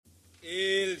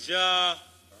Ilja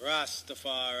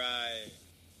Rastafari,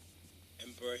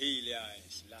 Emperor Haile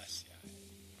Selassie.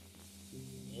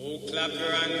 Oh, clap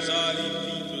your hands, all ye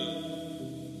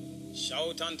people.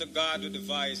 Shout unto God with the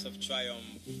voice of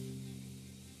triumph.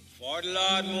 For the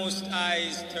Lord Most High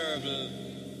is terrible,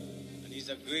 and He's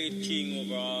a great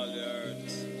King over all the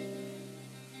earth.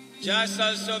 Just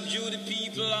shall subdue the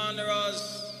people under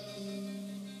us,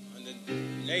 and the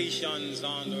nations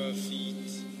under our feet.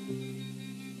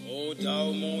 O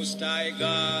thou Most High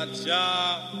God,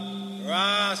 Jah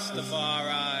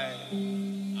Rastafari,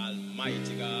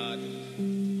 Almighty God.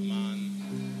 Amen.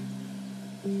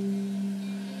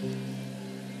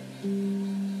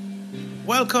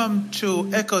 Welcome to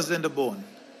Echoes in the Bone.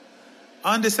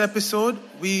 On this episode,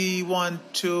 we want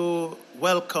to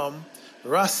welcome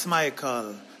Ras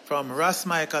Michael from Ras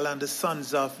Michael and the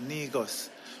Sons of Negos,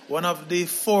 one of the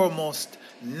foremost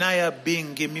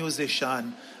Nyabinghi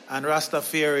musician and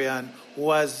Rastafarian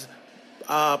who has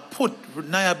put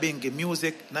Nyabinghi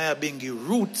music, Nyabinghi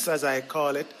roots as I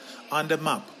call it, on the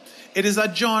map. It is a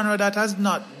genre that has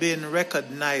not been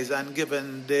recognized and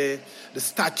given the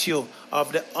stature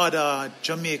of the other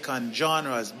Jamaican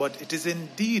genres, but it is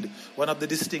indeed one of the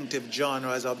distinctive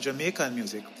genres of Jamaican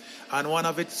music. And one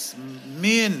of its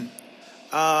main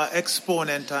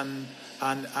exponent and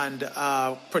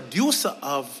producer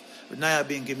of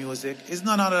Nyabinghi music is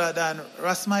none other than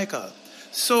Ras Michael.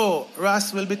 So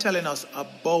Ras will be telling us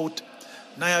about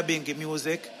Nyabinghi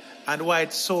music and why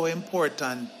it's so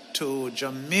important to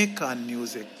Jamaican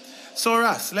music. So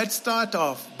Ras, let's start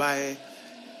off by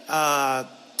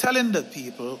telling the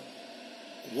people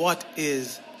what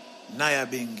is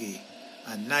Nyabinghi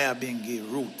and Nyabinghi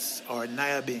roots or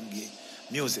Nyabinghi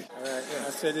music. All right, I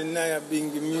said the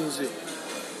Nyabinghi music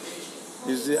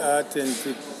is the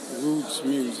authentic roots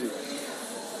music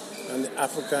and the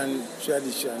African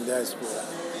tradition diaspora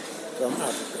from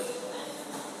Africa.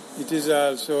 It is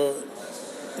also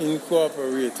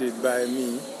incorporated by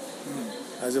me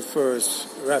as the first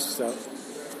Rasta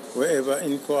wherever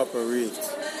incorporate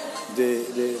the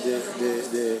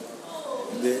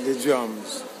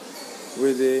drums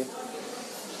with the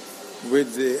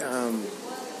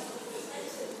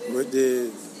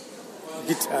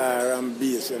guitar and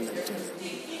bass and everything.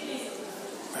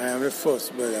 I am the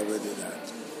first brother who did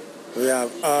that. We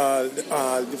have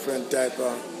all different type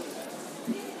of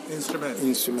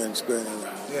instruments going on.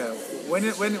 Yeah. When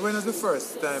was the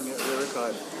first time you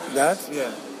recorded? That?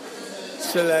 Yeah.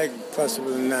 So like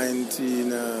possible the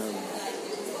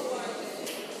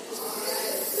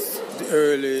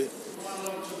early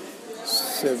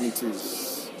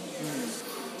 70s.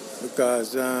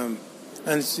 Because and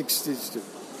 60s too.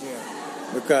 Yeah.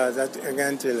 Because I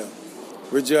can tell you,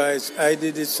 Rejoice, I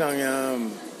did this song,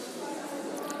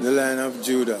 The Lion of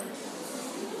Judah.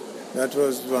 That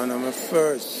was one of my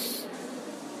first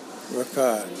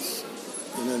records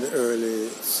in the early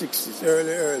 60s,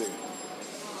 early,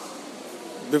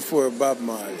 before Bob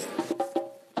Marley.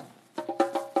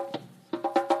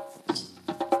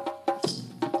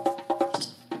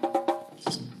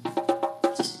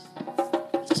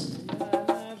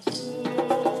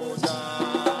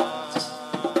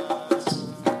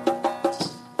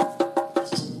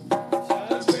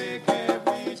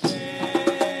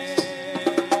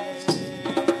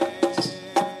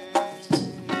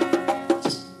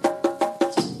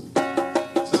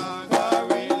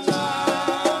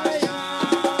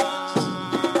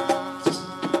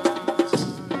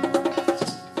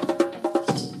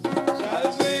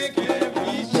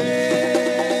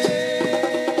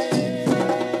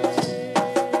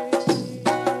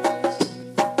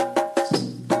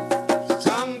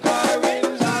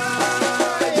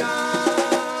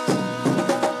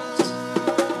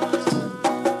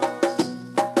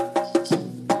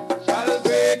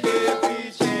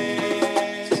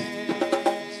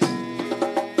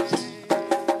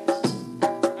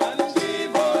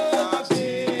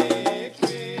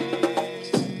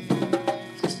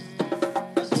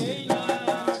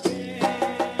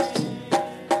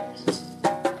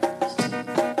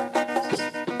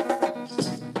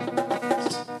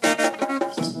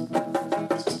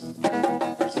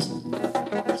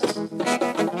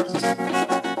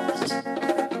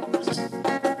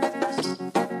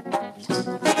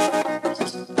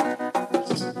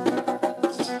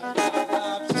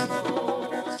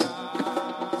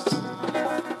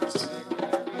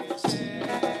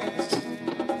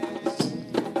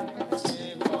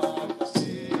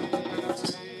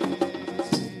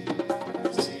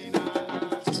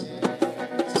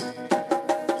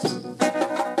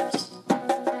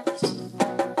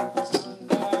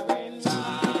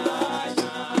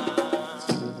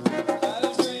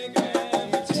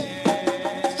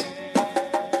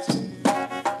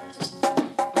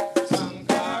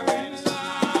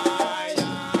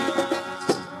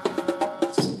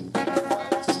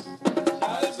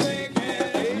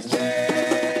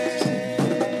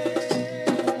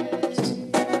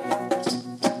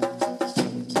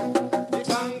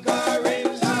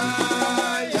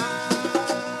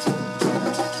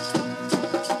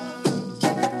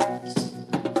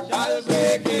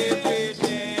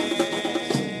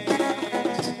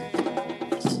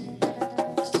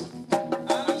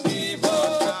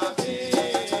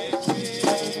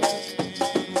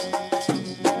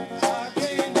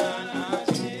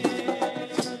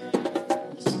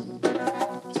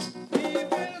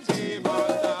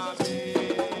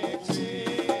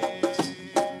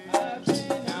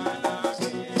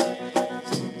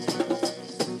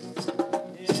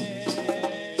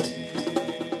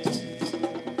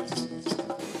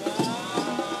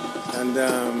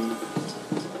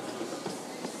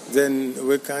 then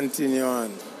we continue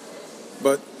on.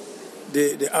 But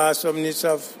the awesomeness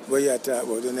of what you talk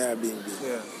about, the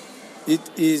Nyabinghi, it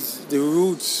is the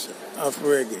roots of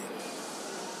reggae.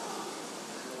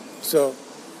 So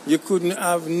you couldn't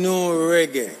have no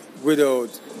reggae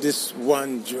without this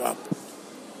one drop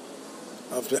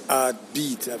of the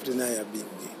heartbeat of the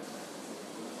Nyabinghi.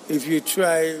 If you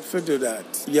try to do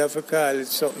that, you have to call it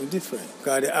something different,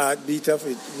 because the heartbeat of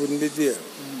it wouldn't be there.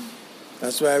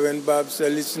 That's why when Bob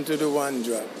said, listen to the one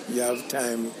drop, you have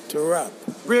time to rap.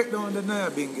 Break down the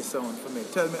Nyabinghi sound for me.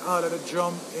 Tell me all of the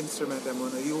drum instrument I'm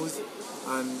going to use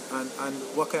and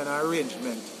what kind of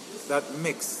arrangement that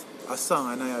mix a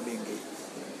song of Nyabinghi.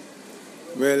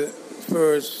 Well,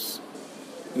 first,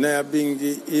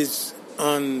 Nyabinghi is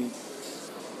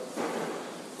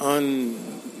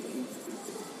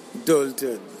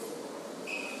unadulterated.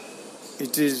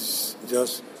 It is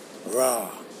just raw.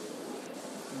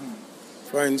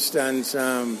 For instance,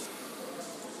 me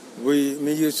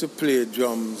used to play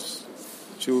drums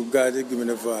to God to give me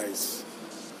the voice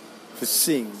to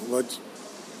sing. But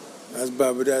as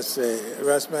Baba does say,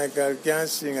 Ras Michael can't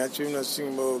sing, I should not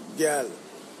sing about girl.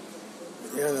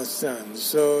 You understand?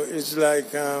 So it's like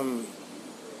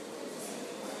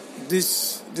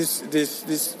this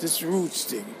roots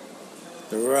thing,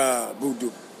 the raw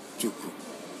budu chuku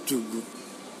chuku.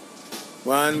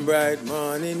 One bright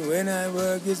morning when my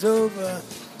work is over,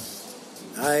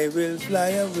 I will fly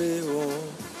away home.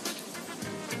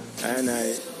 And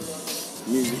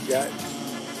music that.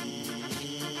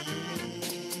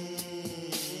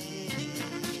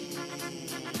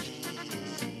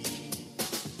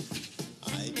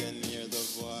 I can hear the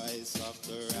voice of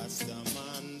the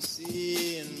Rastaman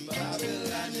saying,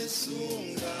 Babylon is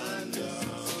soon gone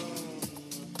down.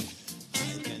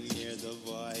 The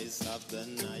voice of the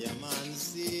Nayaman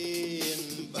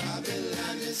saying,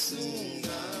 Babylon is soon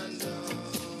gone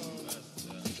down.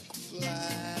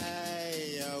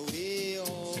 Fly away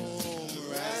home,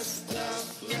 Rasta,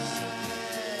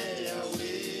 fly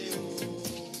away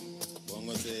home.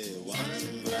 Bongo say,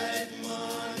 one bright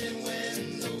morning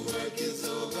when the work is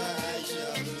over, I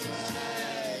shall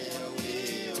fly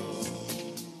away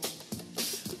home.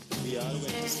 We all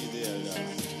went to see the elder,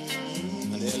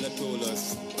 and the elder told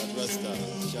us, Rasta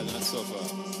shall not suffer.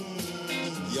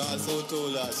 He also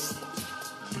told us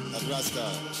that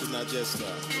Rasta should not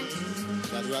gesture.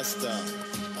 That Rasta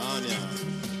Anya,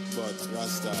 but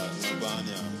Rasta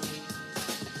Nabanya.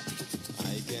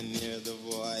 I can hear the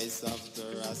voice of the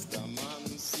Rasta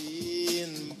man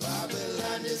saying,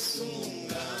 Babylon is soon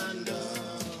gone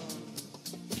down.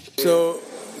 So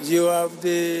you have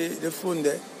the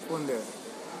funde. Funde.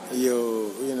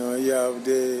 You have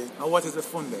the. And what is the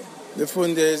funde? The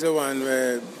funde is the one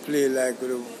where play like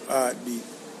with a heartbeat.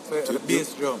 So the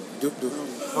bass drum. Yeah.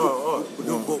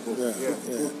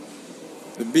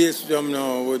 The bass drum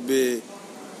now would be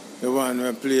the one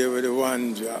where play with the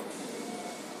one drop.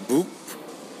 Boop,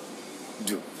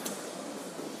 doop,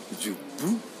 doop,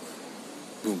 boop,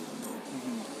 boom, boom.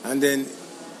 And then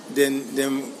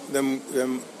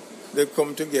they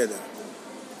come together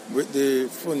with the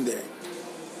funde,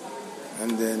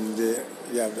 and then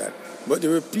you have that. But the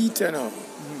repeater now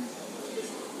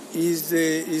is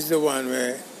the one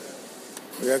where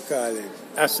we call it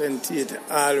accentuate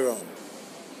all around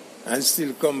and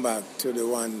still come back to the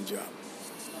one drop.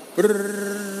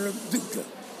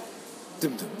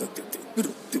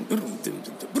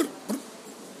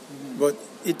 But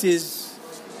it is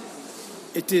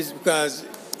because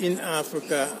in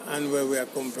Africa and where we are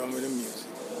come from with the music,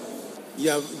 you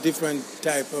have different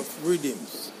type of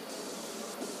rhythms.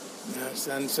 Yes,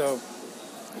 and so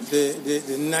the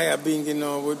Nyabinghi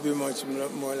now would be much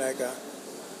more like a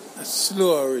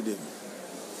slower rhythm.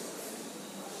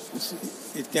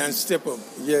 It can step up.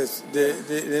 Yes, the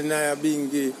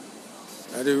Nyabinghi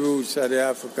are the roots of the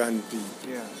African people.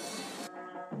 Yeah.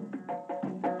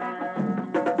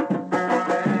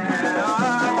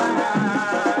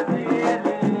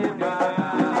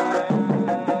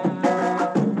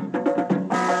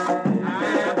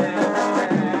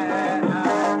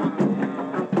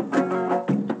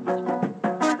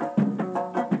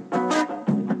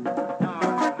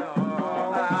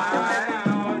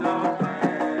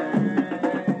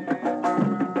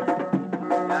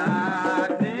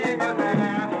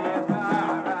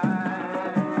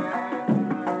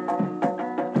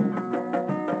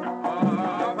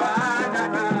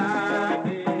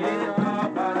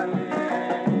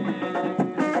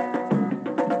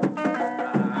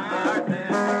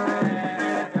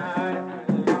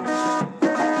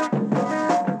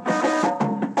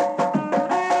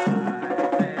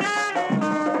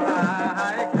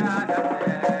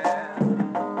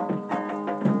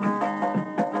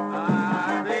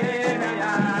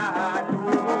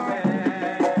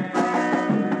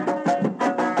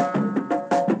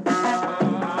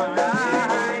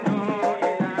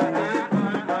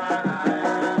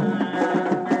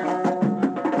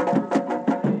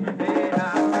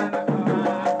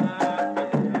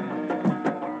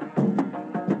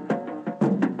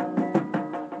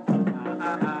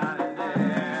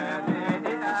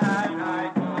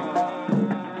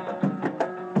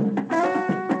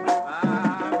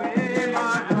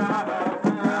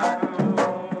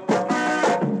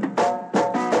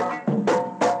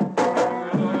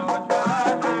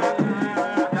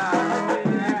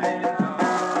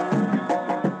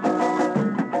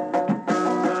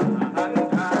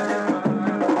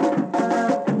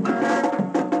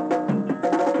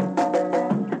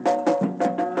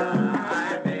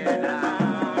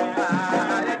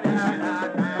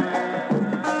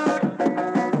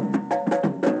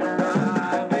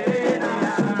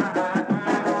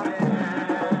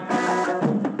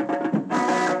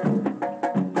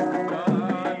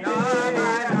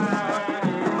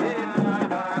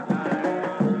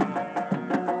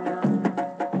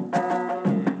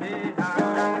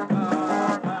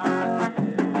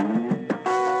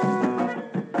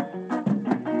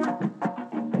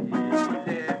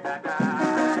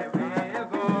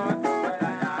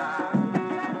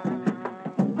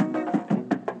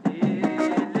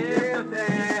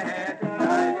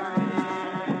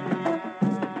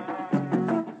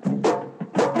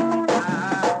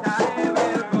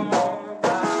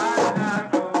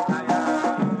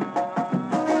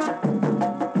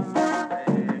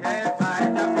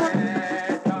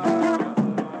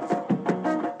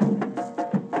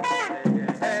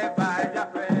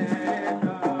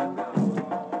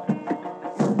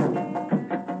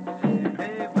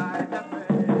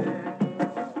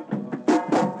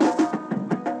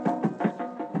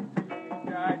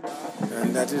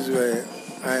 And that is where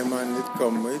Iman did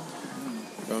come with,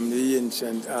 from the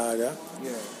ancient order.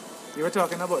 Yeah. You were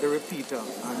talking about the repeater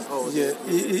and how... Yeah,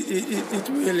 it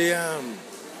really,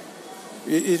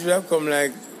 it will come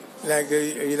like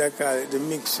you call it the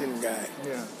mixing guy.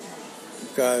 Yeah.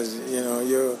 Because,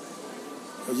 you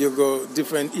go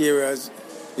different areas,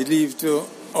 it leaves to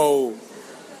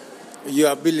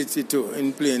your ability to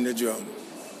in playing the drum.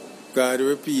 Because the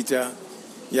repeater,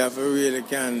 you have to really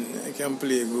can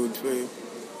play good for you.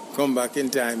 Come back in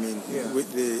timing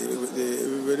with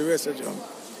the rest of the drum.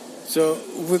 So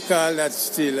we call that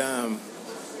still, and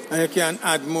you can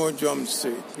add more drums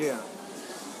to it. Yeah.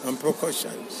 And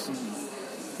percussions.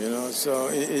 So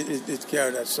it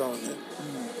carries that sound.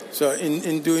 So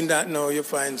in doing that now, you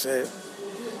find, say,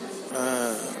 we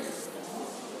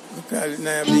call it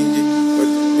Nyabingi, but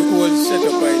the whole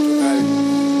setup, we call it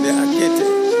the Akete.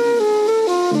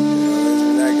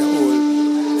 It's like a whole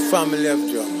family of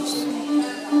drums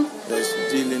that's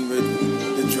dealing with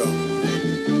the drum.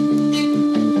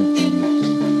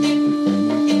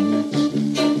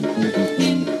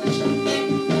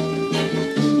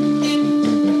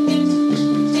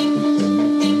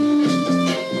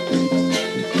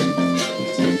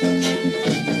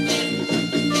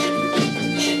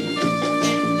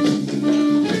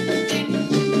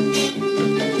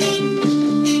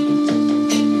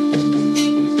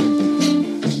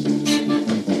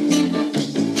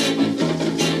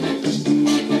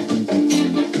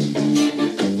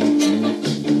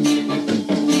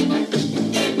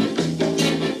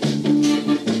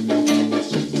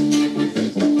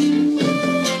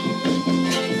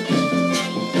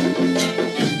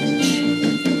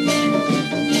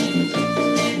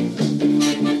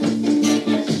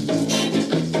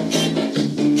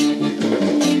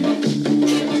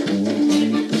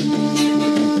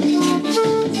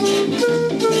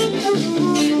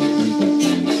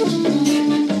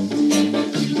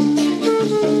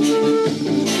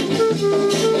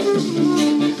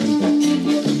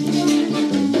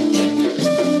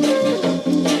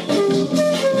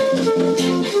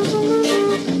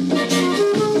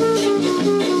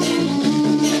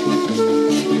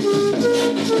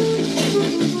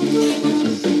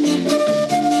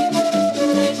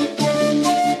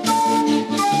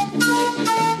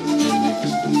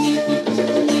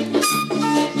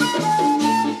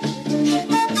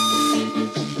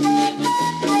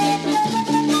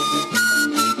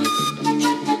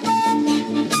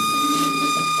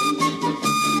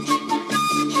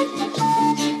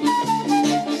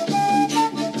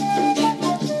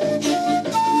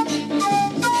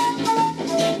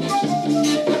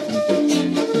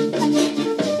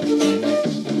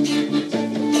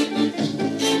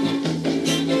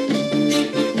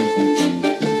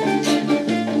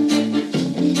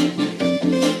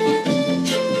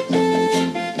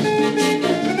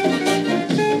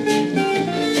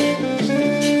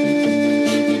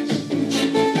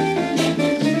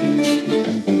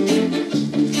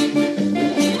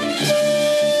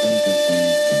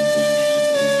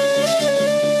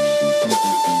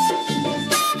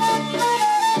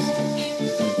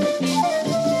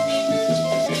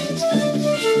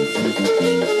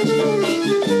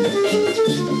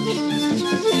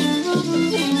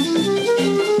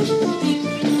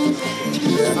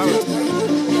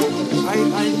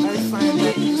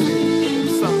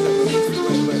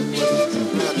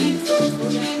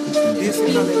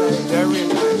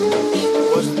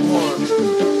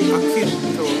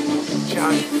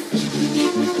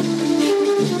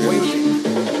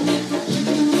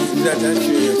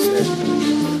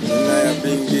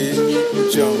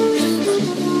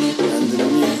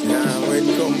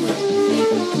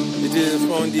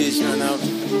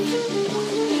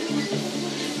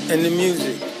 And the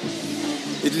music,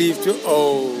 it leads to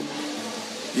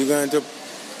you're going to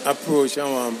approach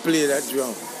and play that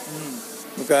drum.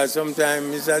 Because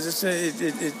sometimes, as I say,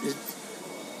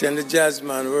 it and the jazz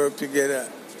man work together.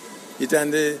 It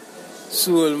and the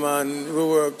soul man will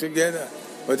work together.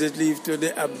 But it leads to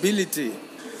the ability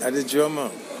of the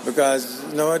drummer.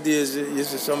 Because nowadays, you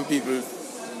see some people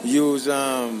use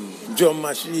drum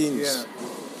machines.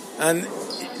 Yeah. And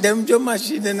them drum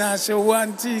machines, they not say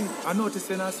one thing. I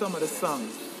noticed in some of the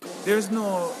songs, there's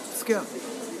no scale.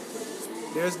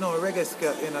 There's no reggae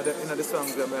scale in the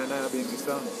songs that I being the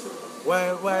songs.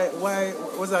 Why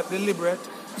was that deliberate?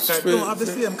 It don't have the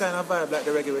same kind of vibe like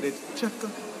the reggae with it.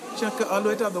 Chaka, all the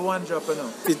way to have the one drop,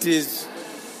 It is,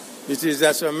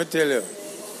 that's what I tell you.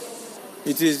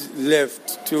 It is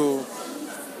left to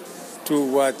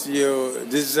what you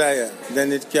desire,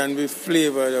 then it can be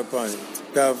flavored upon it.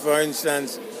 For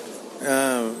instance,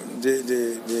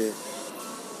 the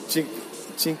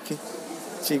chinky,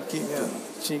 Cheeky, Yeah.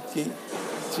 cheeky,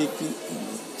 cheeky,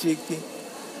 cheeky,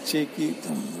 cheeky,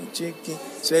 cheeky.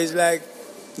 So it's like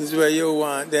this is where you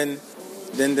want. Then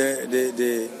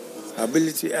the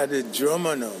ability of the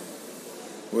drummer now.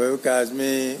 Well, because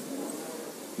me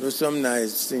do some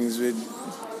nice things with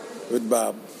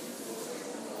Bob.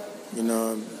 You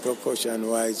know, percussion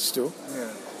wise too.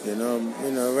 Yeah. You know,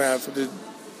 we have to,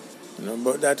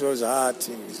 but that was hard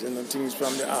things, things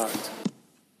from the heart.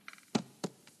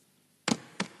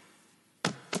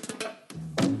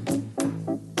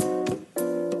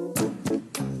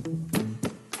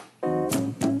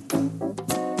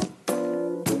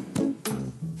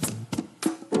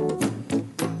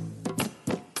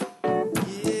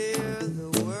 Hear the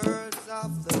words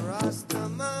of the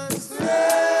Rastaman say.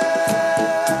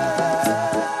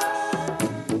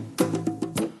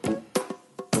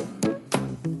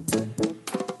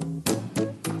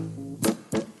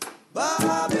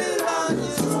 Babylon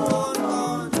is gone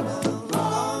down,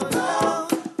 gone down.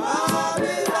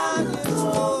 Babylon is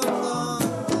gone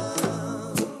down.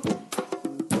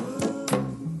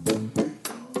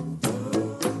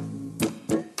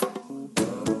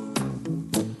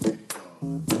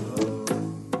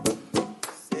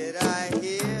 Said I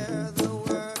hear the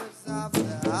words of the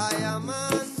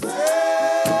Ayaman say.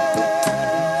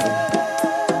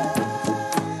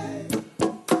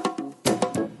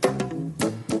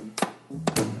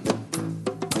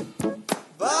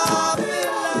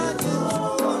 Babylon is gone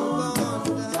down,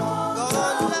 gone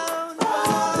down.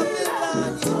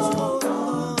 Babylon is gone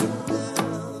down.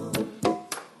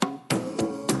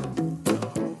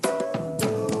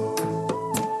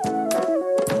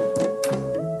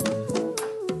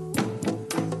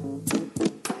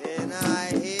 And I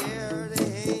hear the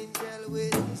angel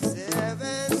with the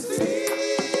 7 seals.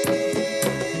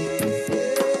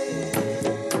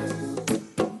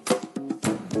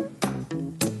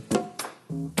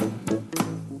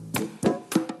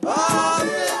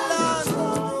 Babylon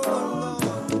gone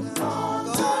down,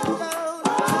 gone down.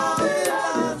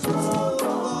 Babylon gone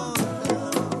down.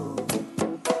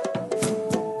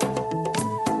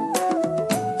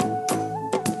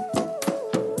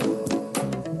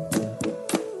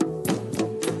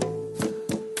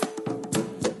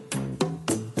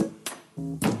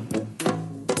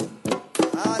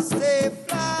 I say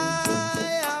fly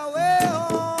away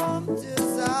home to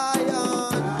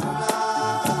Zion. Fly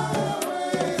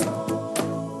away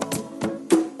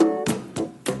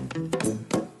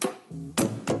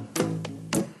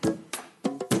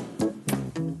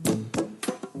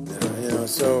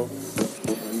So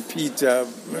when Peter,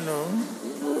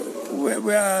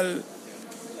 we all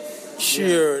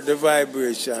share the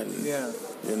vibration. Yeah.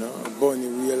 Bonnie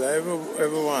Wheeler,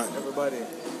 everyone. Everybody.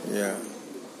 Yeah.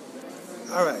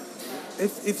 All right.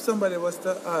 If somebody was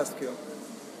to ask you,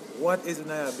 what is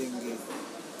Nyabinghi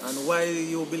and why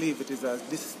you believe it is a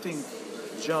distinct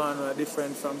genre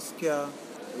different from ska,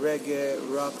 reggae,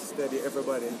 rock, steady,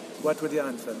 everybody, what would the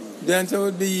answer be? The answer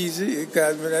would be easy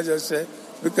because, I just said,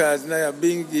 because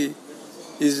Nyabinghi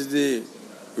is the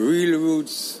real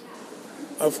roots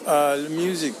of all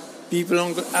music. People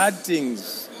don't add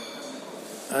things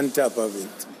on top of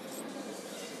it.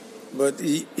 But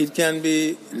it can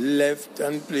be left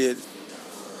and played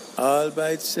all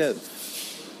by itself.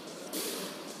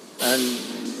 And,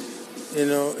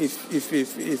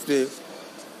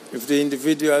 if the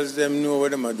individuals them know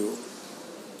what they do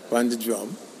on the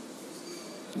drum,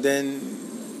 then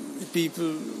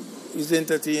people is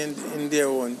entertained in their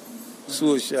own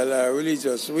social or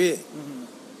religious way.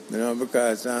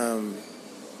 Because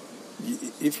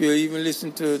if you even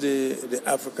listen to the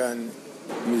African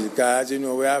music, as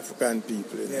we're African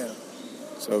people. Yeah.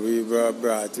 So we were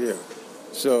brought here.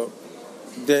 So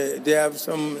they have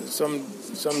some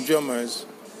drummers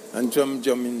and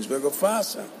drummings we go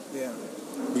faster. Yeah.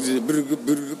 Because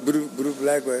it's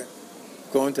like where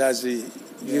Count as he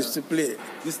used to play.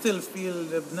 You still feel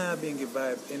the Nyabinghi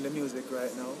vibe in the music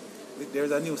right now?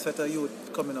 There's a new set of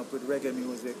youth coming up with reggae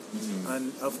music,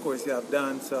 and of course you have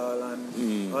dancehall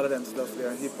and all of them stuff there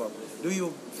and hip hop. Do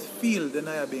you feel the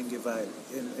Nyabinghi vibe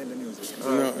in the music?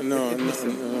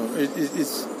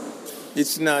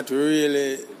 It's not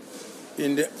really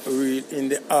in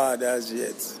the art as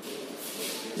yet.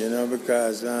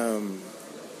 Because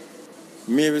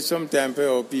maybe sometimes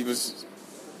people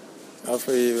have what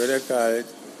they call it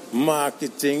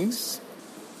marketings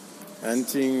and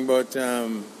thing, but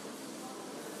I'm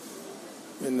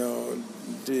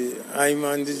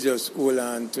on to just hold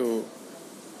on to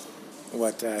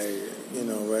what I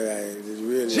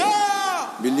really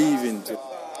believe into.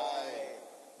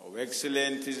 Oh,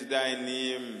 excellent is thy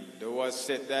name, thou hast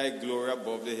set thy glory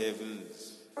above the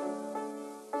heavens.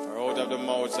 For out of the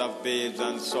mouths of babes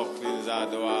and sucklings are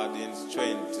thou ordained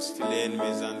strength to still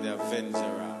enemies and the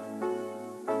avenger.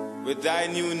 With thy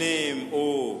new name,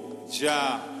 O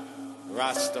Jah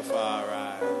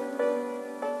Rastafari.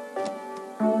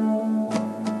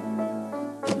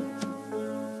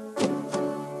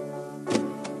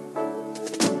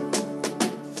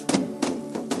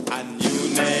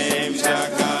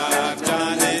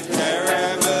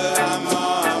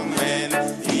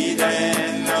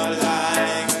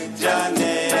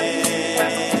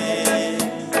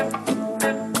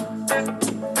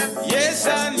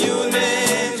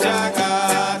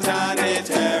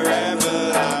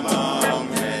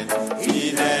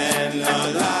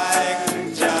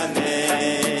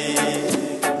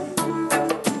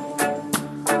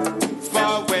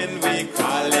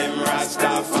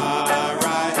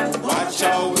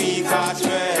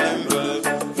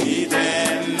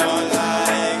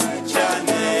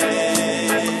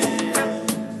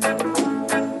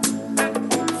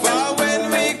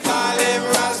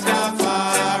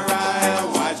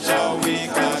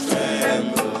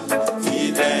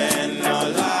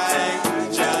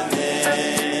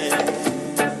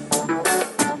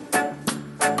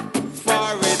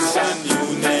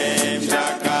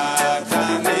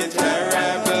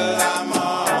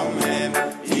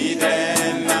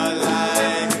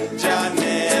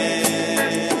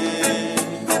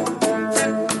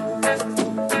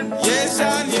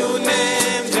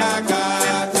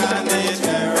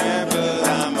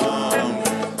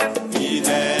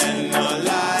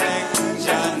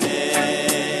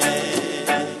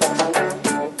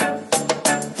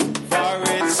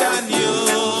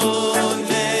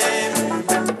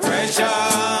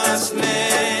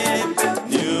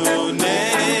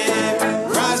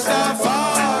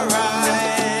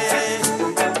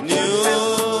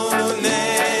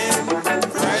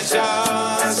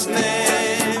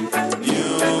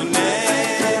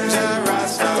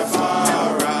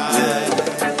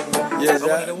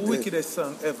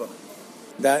 Song ever.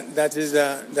 That is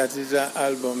a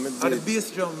album. And the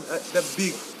bass drum, the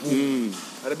big. And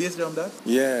the bass drum that?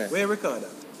 Yeah. Where you record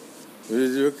that?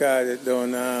 We recorded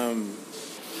down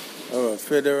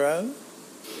Federal.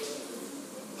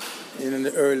 In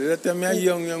the early. That time a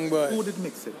young boy. Who did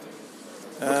mix it?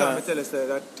 Because I tell us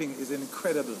that thing is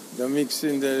incredible. The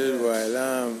mixing did it while.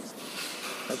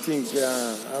 I think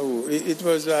it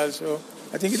was also.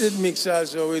 I think it did mix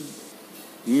also with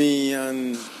me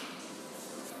and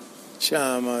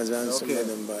Chalmers and some of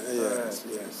them, but yes,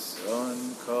 right. Yes.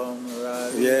 Run, come,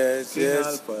 rally. Yes, sing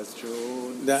yes.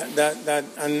 That,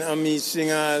 and me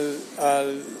sing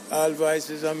all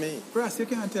voices of me. Brass, you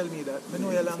can't tell me that. I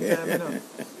know you a long time, you know.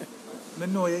 I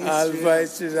know your history. All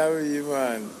voices of you,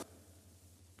 man.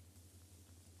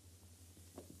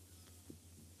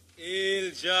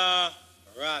 Hail Jah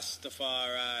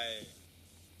Rastafari,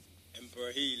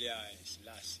 Emperor Haile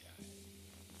Selassie.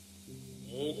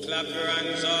 Oh, clap your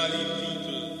hands, all ye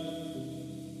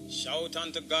people. Shout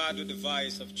unto God with the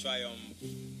voice of triumph.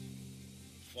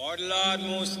 For the Lord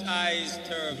Most High is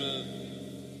terrible,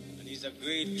 and He's a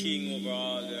great King over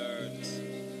all the earth.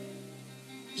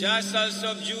 Jah shall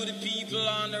subdue the people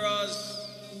under us,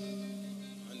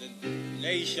 and the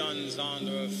nations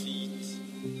under our feet.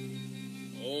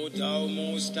 O thou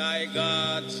Most High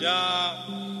God, Jah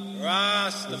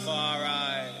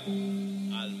Rastafari,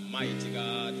 Almighty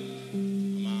God.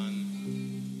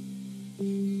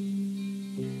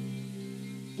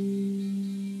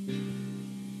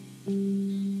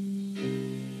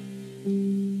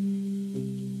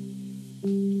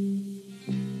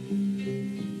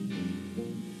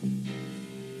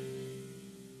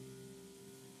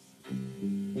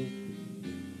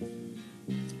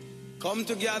 Come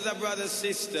together, brothers,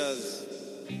 sisters,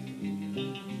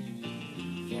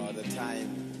 for the time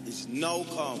is now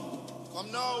come.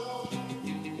 Come now.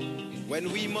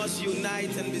 When we must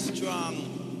unite and be strong,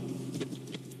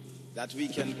 that we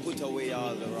can put away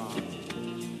all the wrong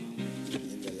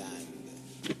in the land.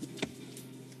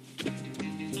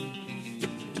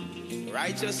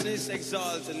 Righteousness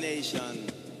exalts a nation,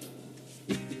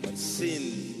 but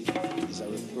sin is a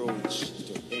reproach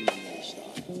to any nation.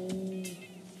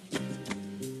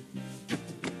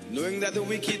 Knowing that the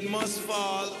wicked must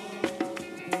fall,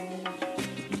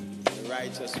 the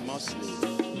righteous must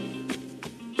live.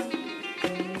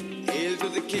 Hail to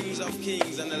the kings of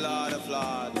kings and the Lord of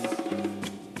lords,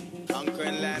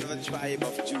 conquering land of the tribe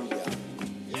of Judah.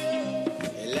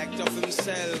 Elect of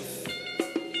himself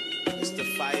is the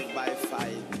 5x5,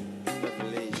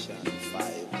 Revelation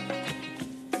 5.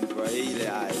 Emperor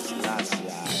Haile Selassie.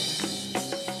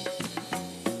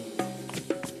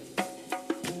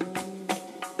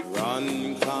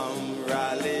 Run, come,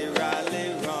 rally,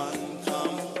 rally, run.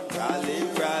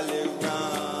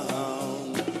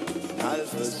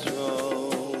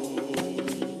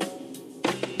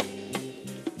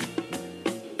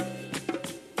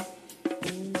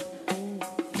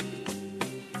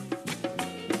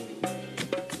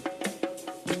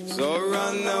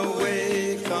 run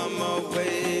away, come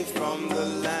away from the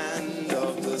land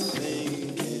of the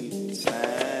sinking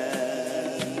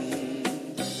sand.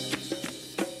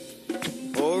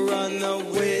 Oh, run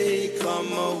away,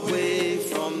 come away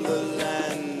from the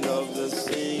land of the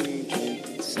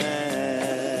sinking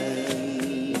sand.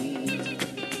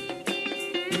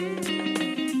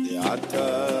 The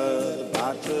hotter the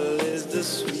battle is, the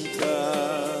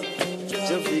sweeter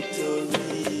the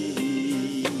victory,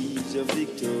 the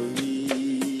victory.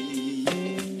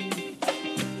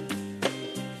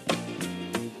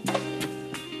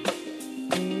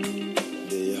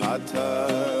 The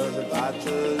hotter the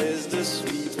battle is, the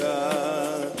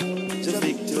sweeter the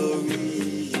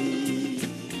victory,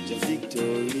 the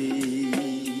victory.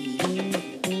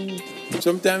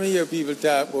 Sometimes I hear people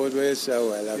talk about where it's a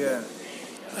while ago. Yeah.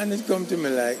 And it come to me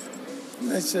like,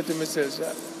 and I said to myself,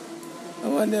 I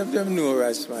wonder if them know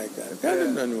Ras Michael. Because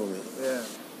them don't know me. Yeah.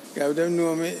 Because them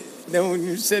know me, they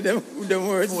wouldn't say them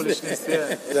words. Foolishness,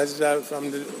 yeah. That's all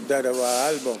from that of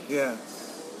our album. Yeah.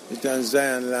 It's on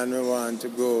Zion land we want to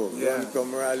go. Yeah. One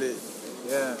come rally.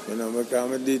 Yeah. You know, because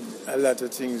we did a lot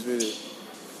of things with it.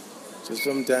 So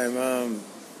sometimes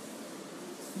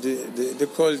the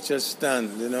culture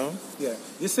stand, you know. Yeah.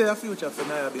 You say a future for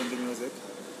Naya Bingi music?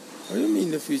 What do you mean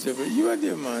the future? You are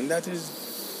there, man. That is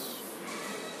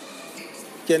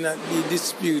cannot be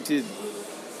disputed.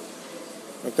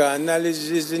 Because knowledge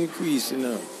is increasing, you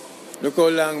know. Look how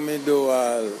long me do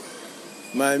all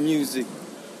my music.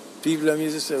 People of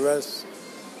music say, Ras,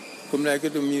 come like you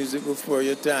do music before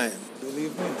your time.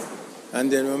 Believe me.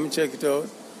 And then when we check it out,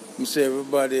 we say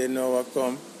everybody know what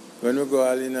come. When we go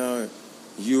all in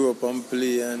Europe and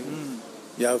play, and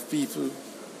you have people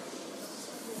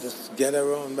just get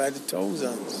around by the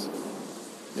thousands.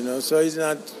 You know, so it's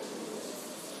not,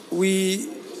 we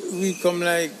come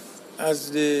like as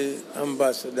the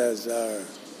ambassadors or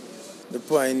the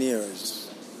pioneers.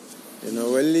 You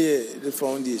know, we lay the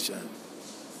foundation.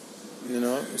 You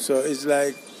know, so it's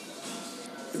like,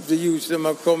 if the youth them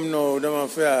have come now, them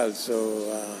have to also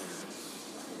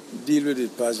deal with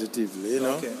it positively, you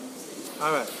know. Okay.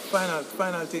 All right.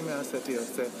 Final thing I say to you.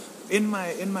 Say, in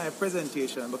my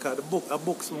presentation, because a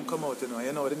book soon come out, you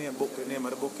know the name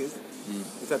of the book is?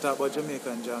 It's about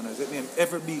Jamaican genres. It named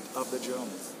Every Beat of the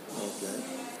Drums. Okay.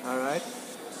 All right.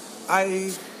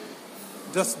 I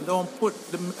just don't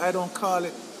I don't call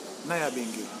it Naya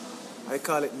Bingi. I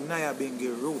call it Naya Bingi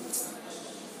Roots.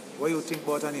 What do you think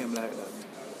about a name like that?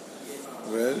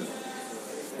 Well,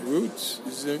 Roots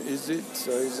is it?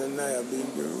 So it's a Naya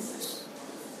Bingi Roots.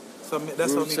 So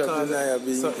that's Roots what we of call the Naya it.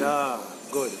 Bingi. So, yeah,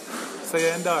 good. So you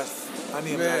endorse a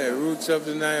name like Yeah, that? Roots of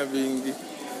the Naya Bingi.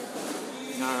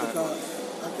 All right.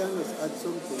 I can just add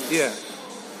something. Yeah.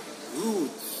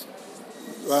 Roots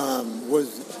was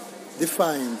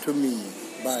defined to me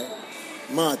by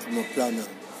Martin McPlanner,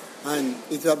 and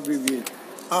it's abbreviated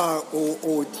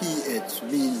ROOTH,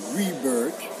 means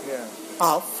rebirth Yeah.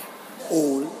 of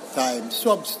old-time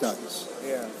substance.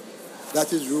 Yeah.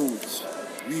 That is roots,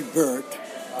 rebirth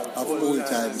of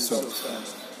old-time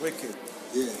substance. Wicked.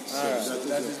 Yes, All right. so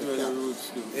That is where the Roots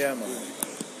do. Yeah, man.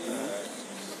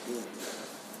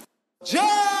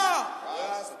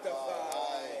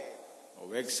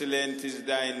 Oh, excellent is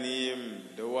thy name,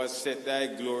 thou hast set thy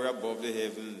glory above the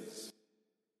heavens.